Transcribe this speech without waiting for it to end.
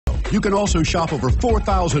You can also shop over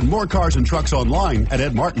 4,000 more cars and trucks online at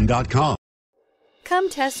edmartin.com. Come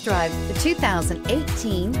test drive the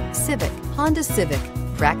 2018 Honda Civic.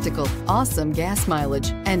 Practical, awesome gas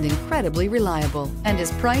mileage, and incredibly reliable, and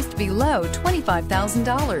is priced below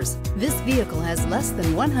 $25,000. This vehicle has less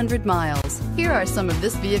than 100 miles. Here are some of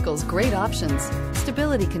this vehicle's great options: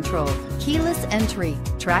 stability control, keyless entry,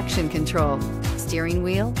 traction control, steering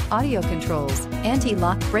wheel audio controls,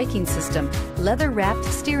 anti-lock braking system, leather-wrapped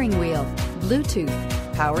steering wheel,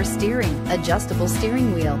 Bluetooth, power steering, adjustable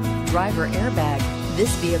steering wheel, driver airbag.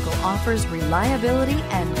 This vehicle offers reliability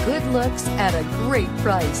and good looks at a great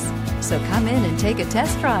price. So come in and take a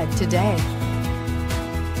test drive today.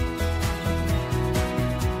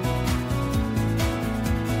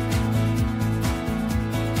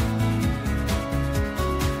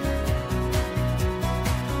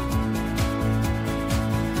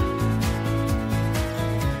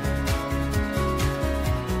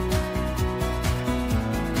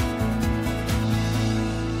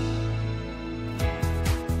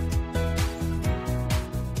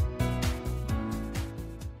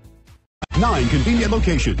 Nine convenient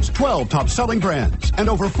locations, 12 top-selling brands, and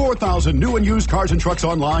over 4,000 new and used cars and trucks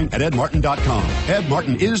online at edmartin.com. Ed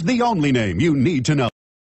Martin is the only name you need to know.